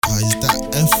Is that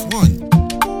F1?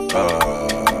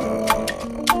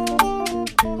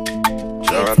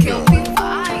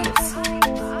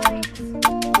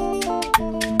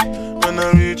 When I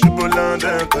reach Poland,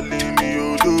 they're calling me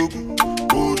Odogu,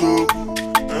 Odogu.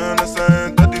 And as I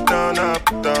enter the town, I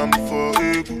put down for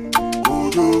Egu,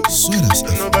 Odogu. So that's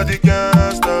And nobody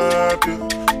can stop you.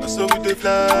 And so we they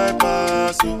fly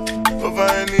past you. Over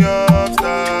any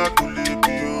obstacle, it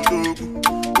be Odogu,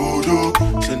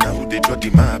 Odogu. So now they draw the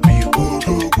map, you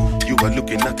Odogu. You are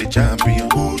looking at the champion,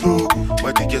 Odogu.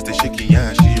 Why the girls they shaking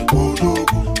ass, you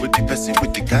Odogu. With the person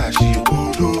with the cash, you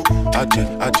Odogu. Aje,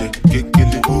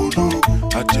 kekele, Odogu.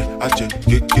 Aje,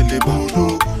 kekele,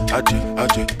 Odogu.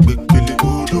 Aje, kekele,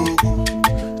 Odogu.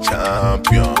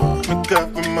 Champion. Make up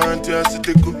your mind, yeah, sit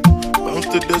the go. Bounce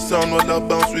to the sound while I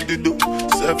bounce with the do.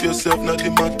 Serve yourself, not the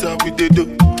matter with the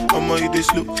do. I'ma hit this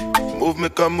slow. Move,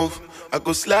 make a move. I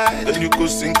go slide, and you go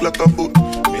sink like a boat.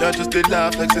 Me, I just they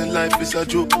laugh like say life is a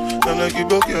joke. I'm like you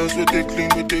broke girls with they clean,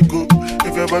 with they go.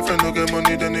 If your boyfriend don't get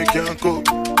money, then they can't go.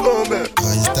 Go back.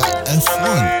 Is that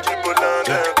F1?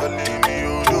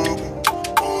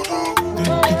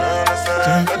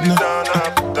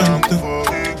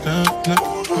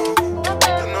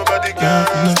 Nobody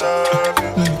can stop you.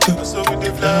 So we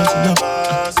dey fly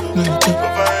past you.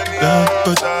 Over any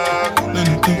obstacle.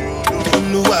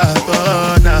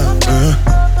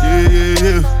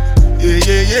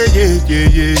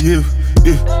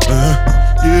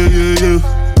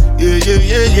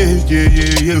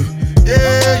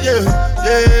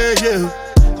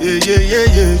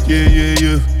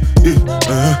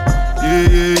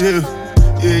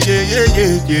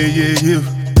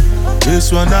 This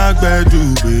one I do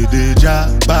with the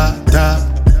jabata.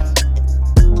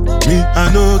 Me, I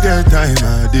no get time, I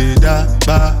did da.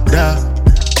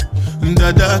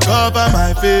 Dada cover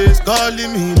my face,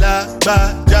 calling me la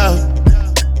baja.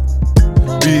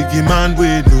 Biggie man, we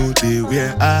know they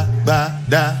wear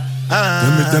abada.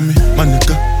 Tell me, my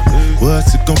nigga,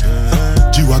 what's it gon'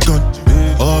 G-Wagon,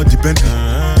 all the Bentley,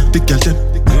 the girl them,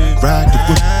 ride the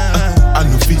whip. I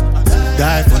no fit,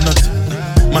 die for nothing.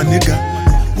 My nigga,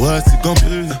 what's it gon'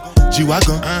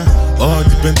 G-Wagon, all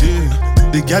the Bentley,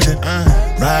 the girl them,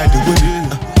 ride the whip.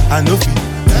 I no fit,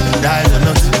 die for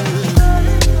nothing.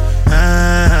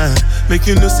 Make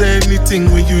you no say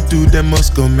anything when you do, they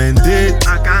must commend it.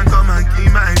 I can't come and keep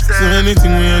myself. So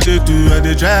anything when they do, I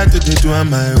they try to do on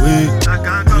my way. I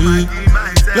can't come and keep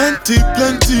myself.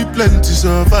 Plenty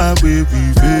so far we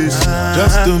face.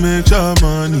 Just to make sure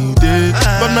money day.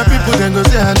 But my people then go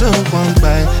say I know one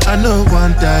buy, I know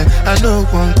one die, I know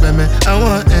one payment. I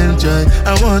want enjoy,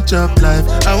 I want job life,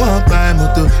 I want buy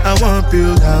motor, I want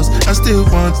build house, I still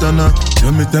want to know.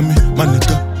 Tell me, my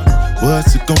nigga,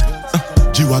 what's it gon'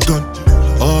 G-Wagon,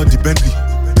 all the Bentley,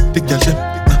 the girl them,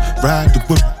 ride the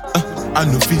whip. I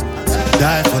no fit,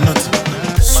 die for nothing.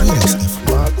 So that's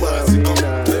F1. What's it gon'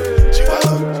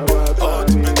 G-Wagon, all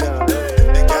the Bentley,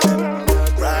 the girl them,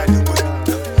 ride the whip.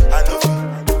 I no fit.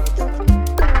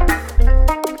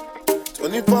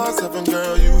 24/7,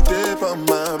 girl, you dip on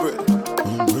my bread.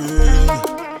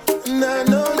 And I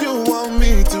know you want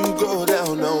me to go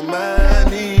down on my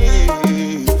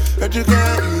knees. Heard you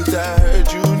can't eat, I heard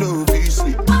you know.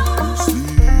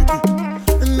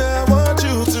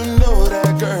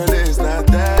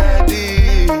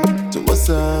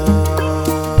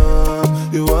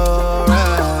 You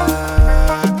alright?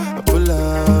 I pull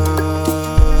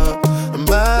up, I'm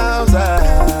outside.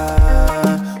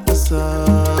 What's up?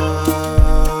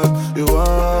 You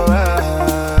alright?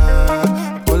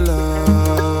 I pull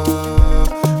up,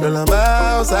 girl, I'm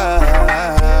outside.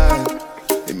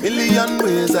 A million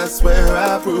ways, I swear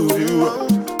I prove you wrong.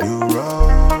 You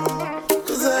wrong.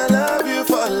 'Cause I love you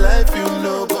for life, you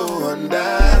know, go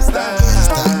understand.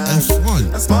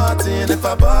 I'm smarting if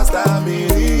I bust a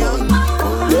million.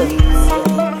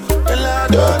 Well, I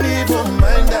don't even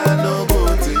mind, I know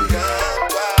what to get.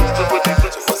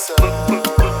 What's up?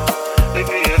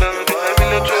 Baby, you know that I'm in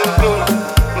a trouble.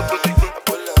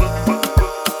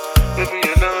 Baby,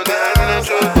 you know that I'm in a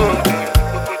trouble.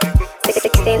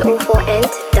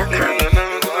 1604end.com.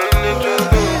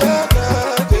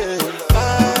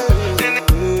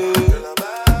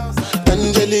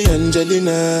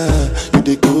 Angelina, you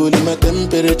the cool in my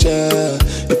temperature.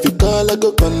 If you call, I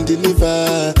go come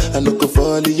deliver. I no go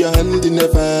fall in your hand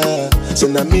never. So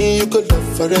now me you could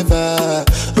love forever.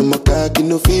 I'm a cocky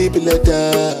no feeble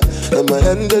letter. I'm a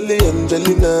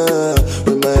Angelina,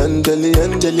 with my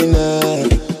Angelina.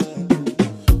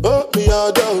 Oh me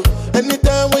all down.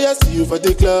 Anytime when I see you for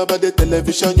the club or the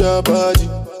television, your body.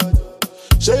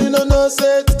 Sure you know no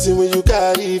safety when you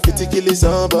carry 50 kill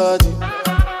somebody.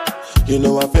 You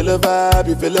know I feel a vibe,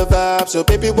 you feel a vibe, so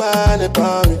baby, whine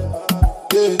about me.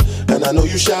 Yeah, and I know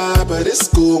you shy, but it's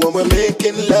cool when we're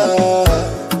making love.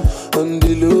 On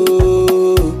the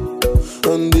low,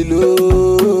 on the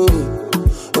low,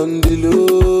 on the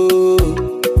low,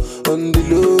 on the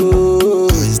low.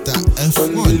 Is that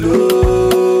F1? On the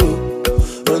low,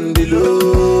 on the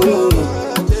low,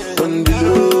 on the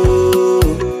low,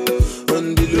 on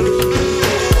the low.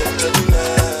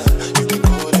 You can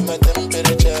cool in my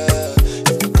temperature.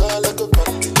 If you call, I go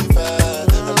come deliver.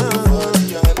 I'm looking for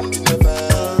your hand in the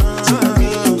fire. So me,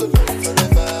 you could love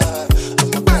forever.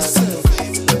 I'm a pass, I'm a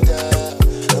faithful leader.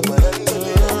 I'm a hand in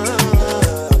the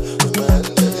I'm a hand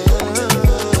in the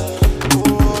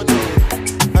oh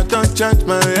no, I don't charge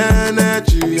my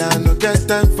energy. I no get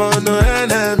time for no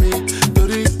enemy.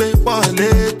 Torí pé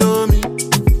wọlé tó mi.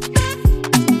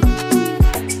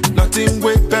 Nothing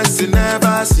wey person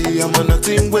never see. I'm on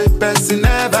nothing wey person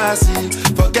never see.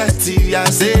 Forget it, I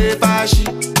say fashi.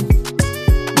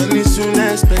 Money soon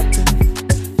expected.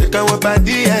 Take our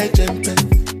body, I jump.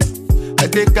 I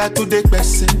take her to the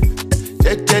person.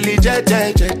 Jejeli,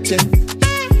 jeje.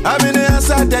 I'm in the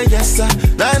answer, then yes sir.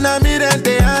 Then I'm in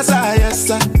the answer, yes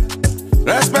sir.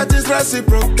 Respect is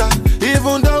reciprocal,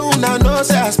 even though una know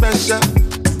say I special.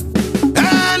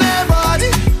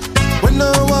 Anybody, when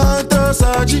no one to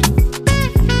search it.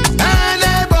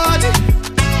 Anybody,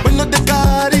 when no the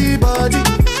carry body.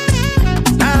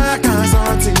 I can't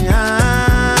something,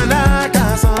 I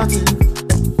can't something.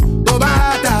 Go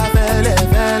back to fele,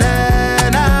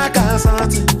 I can't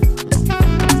something.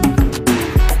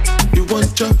 You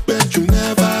want your bed, you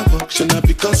never walk. Should not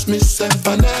because myself,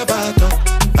 I never talk.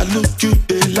 I look you,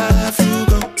 they laugh, you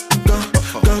go,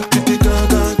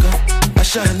 I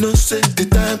shall no say the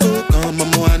time go come,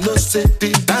 mama, I no say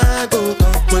the time go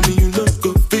come. When you no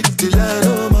go fit the line,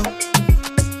 oh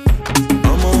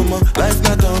mama, life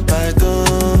not on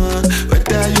python.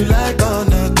 Whether you like or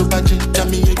not, go back to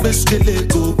me, you best kill it,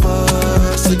 go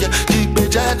pass. So yeah, keep me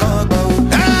jack on bow.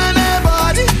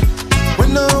 Anybody,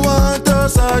 when no one to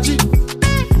search it.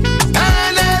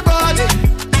 Anybody,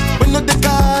 when no the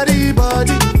carry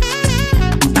body.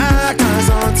 I can't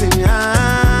something,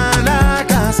 I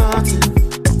can't something.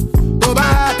 Go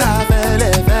back to fele,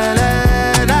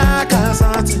 I can't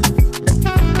something.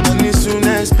 Money soon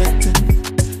expected.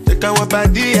 Take our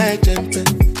body, I jump.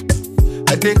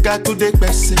 I take her to the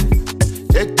person.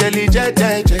 Jejeli,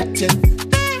 jeje.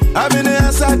 I'm in the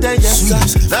answer, then yes sir.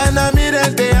 Then I'm in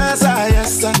the answer,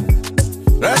 yes sir.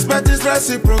 Respect is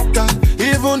reciprocal,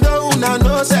 even though una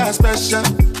know say I special.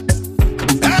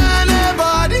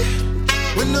 Anybody,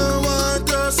 when no one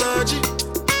to search it.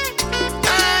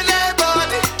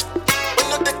 Anybody, when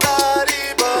no the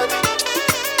carry body.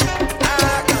 I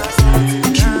can't see,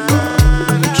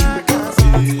 I can't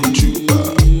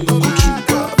see.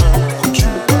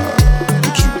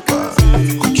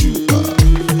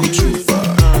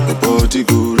 Your body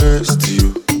go rest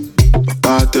you.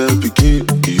 Papa tell pikin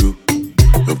you.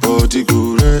 Your body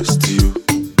go rest you.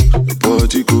 Your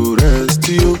body go rest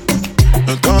you.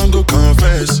 Your tongue go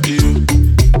confess you.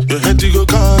 Your head go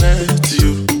correct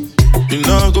you. You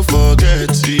know go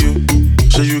forget you.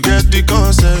 So you get the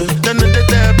concept. Then the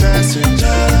dead person.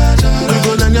 You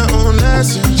go learn your own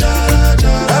lesson.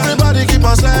 Everybody keep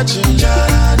on searching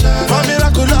for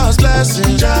miraculous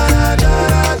blessings.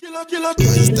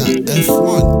 Is that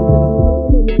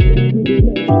F1?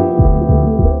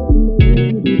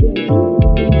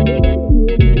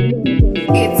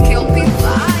 It's Kelpie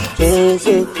Vibes. Down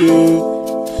so cute,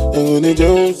 I'm gonna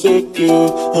down so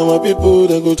cute. And my people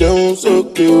they go down so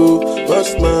cute.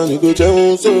 First man they go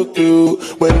down so cute.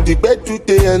 When the bed do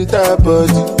they enter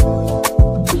body,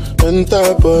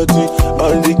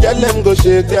 all the girl them go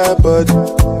shake their body.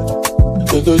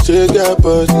 They go shake their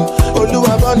body.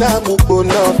 Oluwa bona muko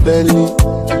na belly.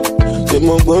 They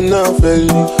muko na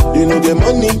belly. You know the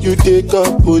money you take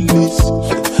up police.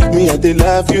 Me I they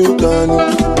laugh you gone.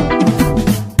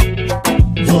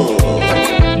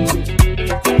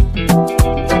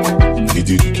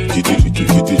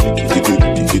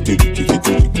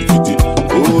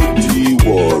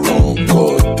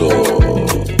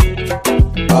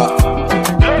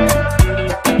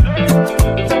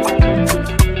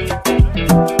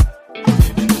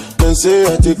 Say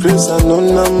I take grace and no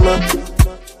number,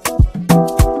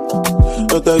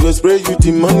 but I go spray you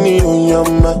the money on your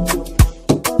ma.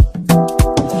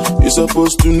 You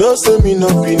supposed to know, say me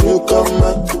not be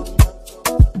newcomer.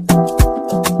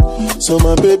 So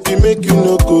my baby make you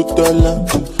no go dollar.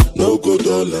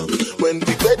 When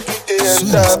the bed they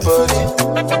enter body,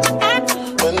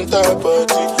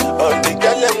 all the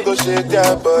girl them go shake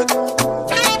their body.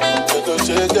 They go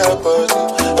shake your pussy.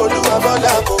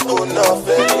 Oluwabana koko na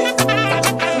feli.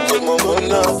 Momo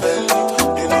na feli.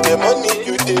 You know the money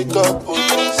you take up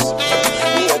police.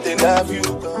 Me I dey love you.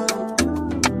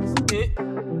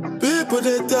 People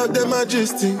they talk them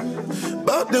majesty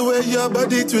about the way your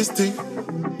body twisting.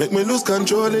 Make me lose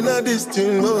control in a this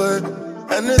thing, boy.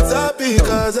 And it's happy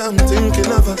cause I'm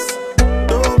thinking of us.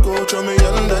 Don't go throw me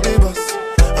under the bus.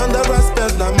 Under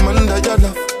respect, I'm under your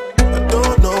love. I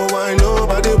don't know why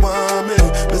nobody want me.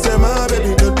 They say my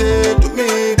baby today do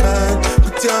me bad.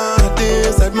 Put your heart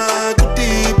inside my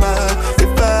goodie bag.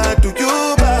 If I do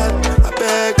you bad, I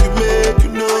beg you make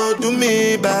you know do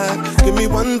me bad. Give me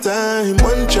one time,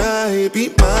 one try, be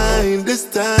mine this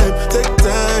time. Take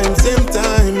time, same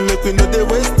time, make we know they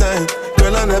waste time.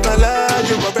 Girl, I never lie,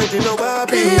 you already know I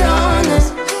be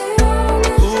honest.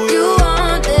 You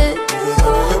want it,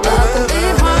 I can be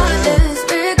heartless,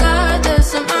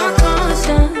 regardless of my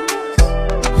conscience.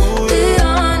 Be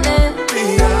honest,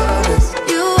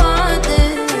 you want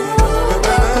it, I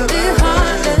can be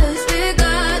heartless,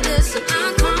 regardless of my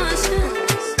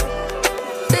conscience.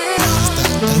 Be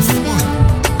honest,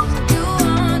 you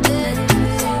want it,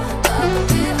 I can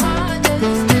be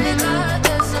heartless,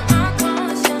 regardless of my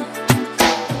conscience.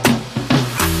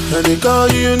 And they call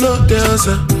you, no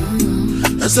dancer.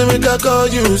 I say make I call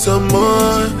you some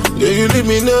more. Yeah, you leave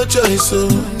me no choice, so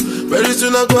very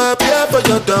soon I go appear for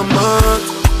your demand.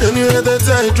 And you had that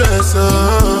tight dress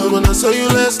on when I saw you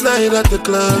last night at the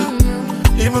club.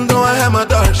 Even though I had my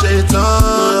dark shades on,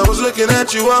 I was looking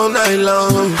at you all night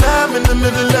long. I'm in the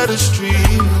middle of the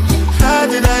street. How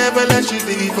did I ever let you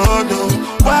leave? Oh no,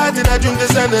 why did I drink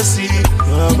this Hennessy?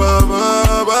 And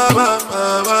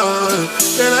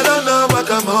I don't know what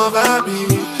come over me.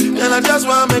 And I just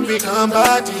wanna make me come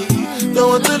body. Don't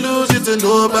want to lose it to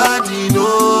nobody,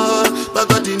 no. My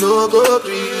body no go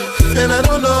free. And I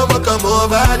don't know what come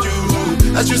over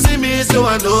you. As you see me, so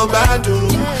I know about you.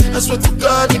 I swear to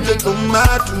God, you can come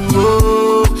out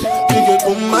too. You can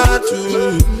come out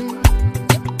too.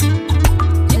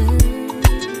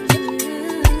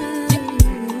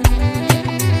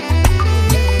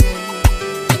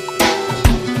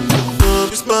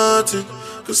 Smarting,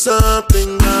 cause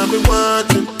something I've been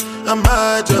wanting. I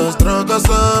might just drunk or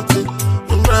something.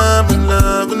 I'm loving,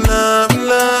 loving, loving,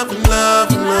 loving,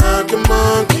 loving like a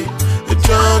monkey. A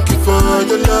junkie for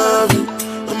your loving.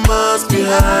 I must be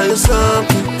high or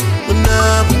something. But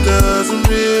now it doesn't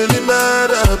really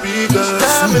matter because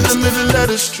I'm in the middle of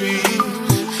the street.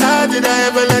 How did I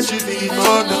ever let you leave?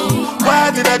 Oh no,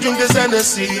 why did I drink this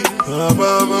Hennessy? Girl,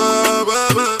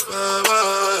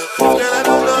 I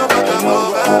don't know what come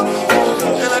over me.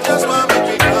 And I just want to make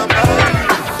me come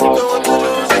back. Don't want to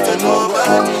lose it to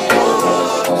nobody.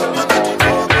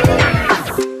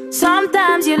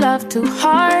 Sometimes you love too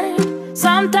hard,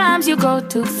 sometimes you go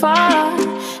too far.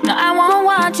 No, I won't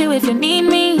want you if you need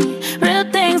me. Real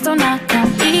things do not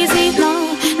come easy,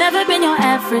 no. Never been your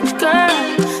average girl.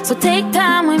 So take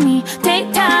time with me,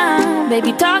 take time.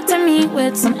 Baby, talk to me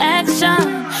with some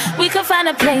action. We can find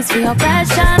a place for your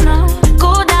passion, no.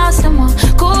 Cool down, simmer,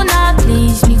 cool now,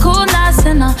 please me. Cool now,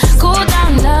 sinner, cool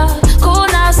down, love. Cool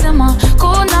now, simmer,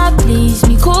 cool now, please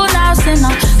me. Cool now,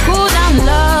 sinner, cool down,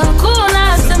 love. Cool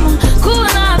now, simmer, cool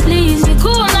now, please me.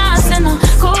 Cool now, sinner,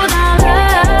 cool down,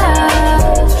 love.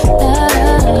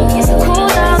 Cool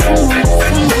down,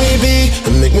 sinner. Baby,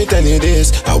 make me tell you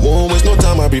this. I won't waste no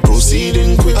time, I'll be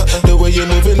proceeding quick. The way you're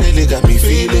moving lately got me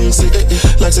feeling sick.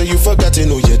 Like say you forgot to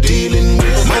know you're dealing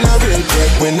with. Man, I will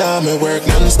break when I'm at work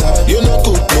non-stop. You no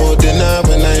cook no dinner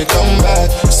when I come back.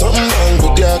 Something wrong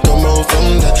with you, come out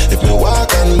from that. If me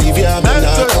walk and leave you, I may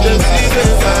not come back.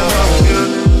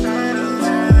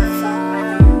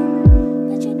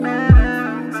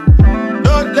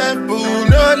 No level,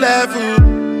 no level.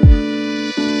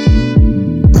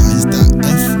 Is that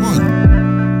F1?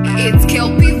 It's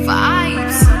Kelpie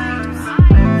Vibes.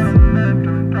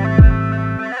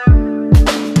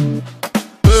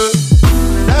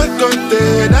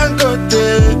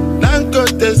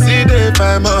 Dangote, see they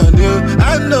find money.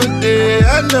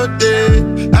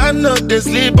 I know they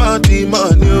sleep on the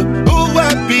money. Who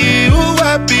happy,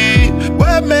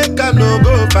 where make I no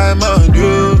go find money?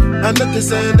 I know they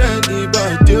send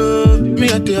anybody. Me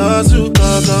at the hustle,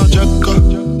 cause I'll check up.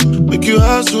 Make you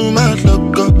hustle, my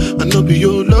luck up. I know be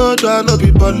your lord, I know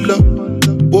be baller.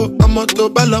 Oh, I'm a to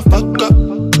baller, fuck up.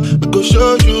 I go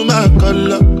show you my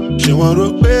color. She want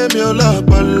to pay me a lot,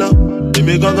 baller.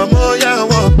 Me gonga moya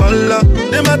want baller.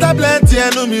 They matter plenty,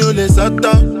 I know me only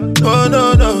sata. Oh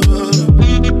no no.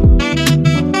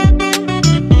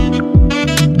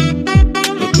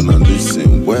 Looking and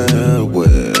listen well.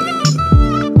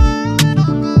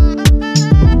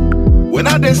 When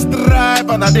I dey strive,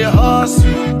 dey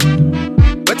hustle,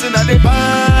 wetin I dey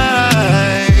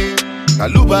find.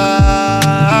 Kaluba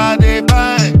dey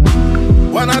find.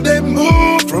 Wanna dey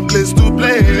move from place to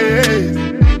place,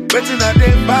 wetin I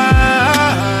dey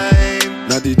find.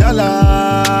 Na the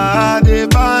dollar dey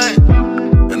find.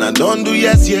 And I don't do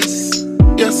yes, yes,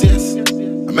 yes, yes.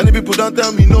 And many people don't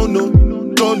tell me no, no,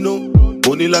 no, no.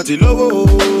 Money láti lówó,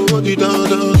 di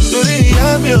dandan. Torí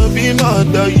ìyá mi ò bí mọ̀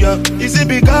ọ̀dọ̀. Is it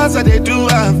because I dey do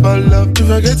am for love? If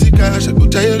I get the cash, I go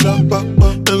tell you love, papa.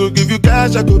 I go give you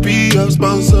cash, I go be your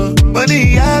sponsor.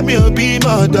 Money ìyá mi ò bí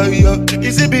mọ̀ ọ̀dọ̀.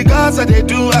 Is it because I dey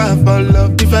do am for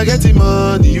love? If I get the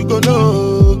money, you go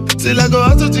know. Till I go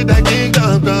out to the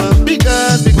kingdom come.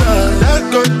 Because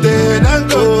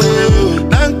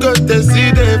Dangote,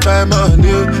 see they find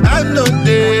money.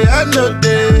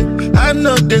 I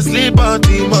know they sleep on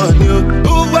the money.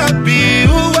 Who happy?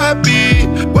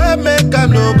 Where make I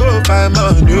no go find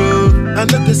money? I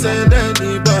know they send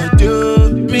anybody.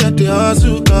 Me at the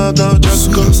hustle, come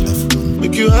just go.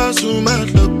 Make you hustle, my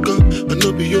luck. I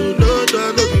know be your lord,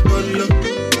 I know be one luck.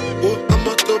 Oh, I'm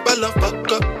a to ball of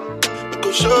fuck up.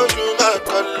 Show you my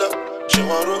color. She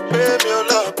wanna pay me a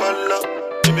lot, color.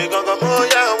 She me gon' come on,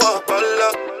 yeah, walk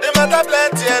color. They matter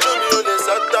plenty, and no me only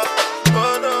sata.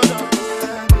 Oh no no.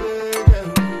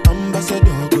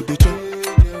 Ambassador go the chop,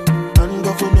 and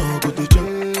governor go the chop,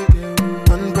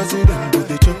 and president go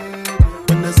the chop.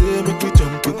 When I say make we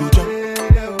jump, we go jump.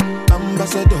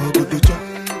 Ambassador go the chop,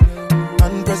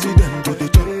 and president go the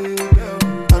chop,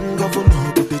 and governor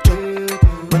go the chop.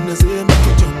 When I say make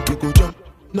we jump, we go jump.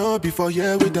 No before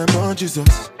here with them on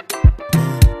Jesus.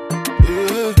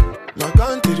 Yeah, my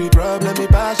country problem it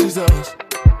passes us.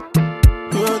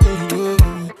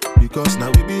 Because now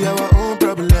we be our own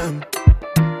problem.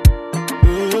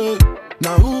 Yeah,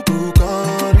 now who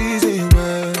can reason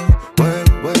well.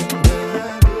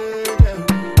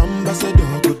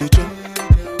 Ambassador go the chop,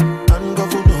 and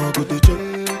governor go the chop,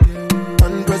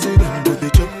 and president go the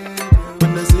chop.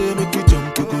 When I say make we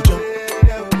jump, we go jump.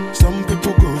 Some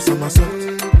people go somersault.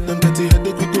 Them dirty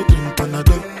headache, we go drink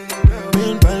Panadol.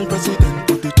 Meanwhile, president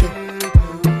go the chop,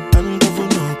 and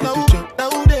governor go the chop. Now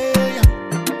they,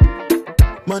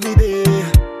 money they,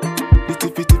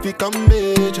 the tiffy come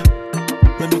major.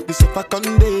 Me make the suffer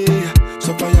come day.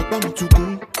 Suffer ya bam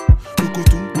tukun,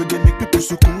 tukutun. Where they make people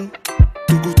sukun,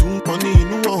 tukutun. Money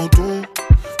in one tune,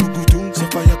 tukutun.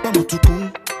 Suffer ya bam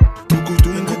tukun,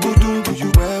 tukutun. Do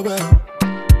you well,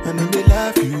 and then they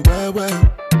laugh you well.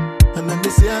 And then they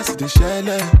say I see the shell.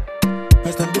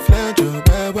 First time they flange you,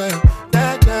 well.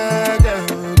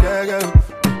 Girl.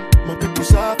 My people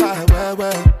suffer,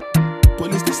 well.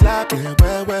 Police they slap,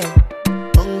 well.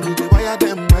 Hungry they wire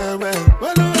them, well.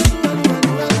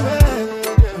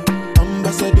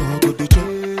 Ambassador go the chop,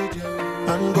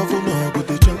 and governor go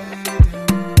the chop,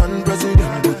 and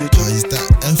president go the chop. Is that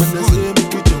When they say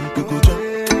make we jump, we go jump.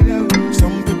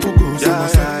 Some people go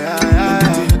somersault.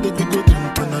 Them they go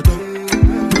drink Panadol.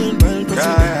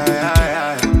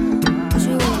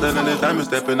 Then anytime you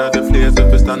step in at the place,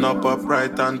 if you stand up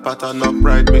upright and pattern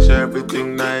upright, make sure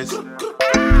everything nice.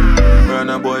 Burn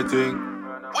a boy thing.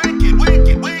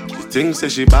 Wicked. She thinks say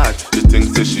she bad, she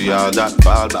thinks say she all that.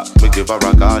 Fall back, we give her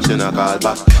a call, she not call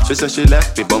back. She say she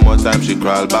left me, but more time she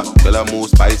crawl back. Girl I move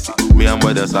spicy, me and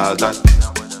where the salt at.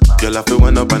 Girl I feel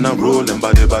went up and I'm rolling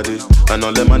body. And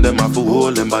all them and them have to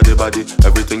hold them body.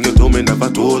 Everything you told me never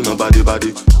told nobody.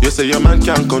 You say your man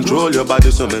can't control your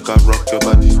body, so make her rock your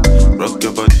body. Rock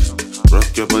your body,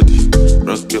 rock your body.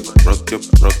 Rock your body,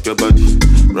 rock your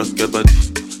body,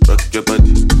 rock your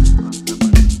body.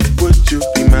 Would you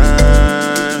be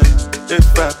mine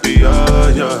if I be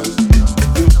all yours?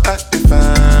 You have to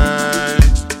find,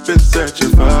 been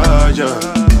searching for you.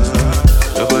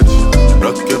 Your body,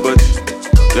 rock your body,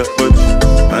 your body,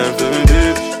 I'm feeling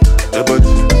baby. Your body,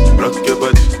 rock your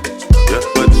body, your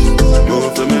body,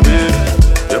 move for me baby.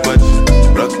 Your body,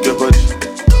 rock your body,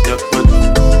 your body,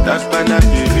 that's why I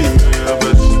feel me. Your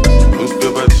body, move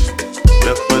your body,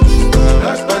 your body,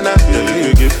 that's why I feel me.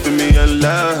 You give to me your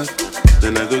love,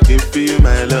 then I go give for you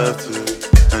my love too.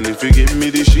 And if you give me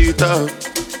the sheet up,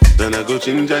 then I go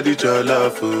change your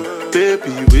love for.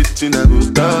 Baby, waiting I go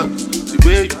talk. The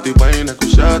way you the wine I go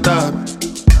shut up.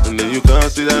 And then you can't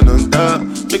sit down on top.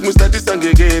 Make me start this song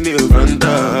again, you front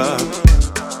up.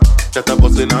 get a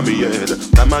buzz in on me head.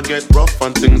 Time I get rough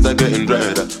and things are getting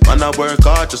dread. Man, I work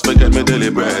hard just to get me daily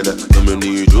bread. So me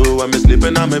need you when me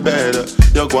sleeping on me bed.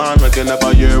 You go on like you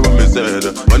never hear what me said.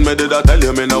 When me did I tell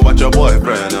you me now watch your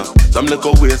boyfriend? Some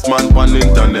little waste man on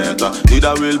internet. Need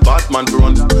a real Batman to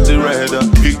run the red.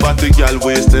 Big body girl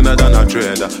wasting than a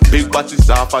trade. Big body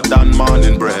softer than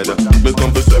morning bread. Me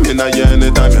come to swim in a year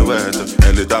anytime you wet.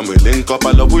 Anytime we link up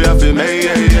I love we have to make.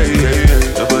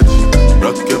 Your body,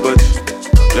 rock your body.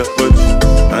 Your body,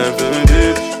 I'm for me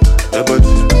bitch. Your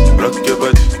body, rock your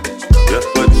body. Your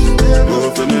body,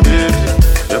 move for me bitch.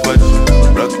 Your body,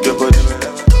 rock your body.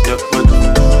 Your body,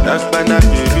 that's my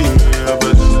baby. Your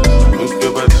body, move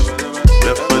your body.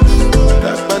 Your body,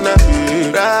 that's my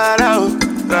baby.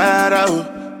 Rara,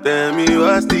 tell me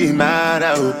what's the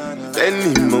matter?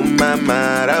 Send him on my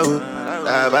matter.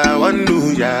 I want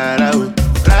to yara.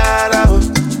 Rara,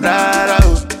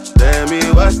 tell me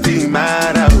what's the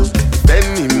matter?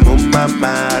 Send him on my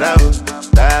matter.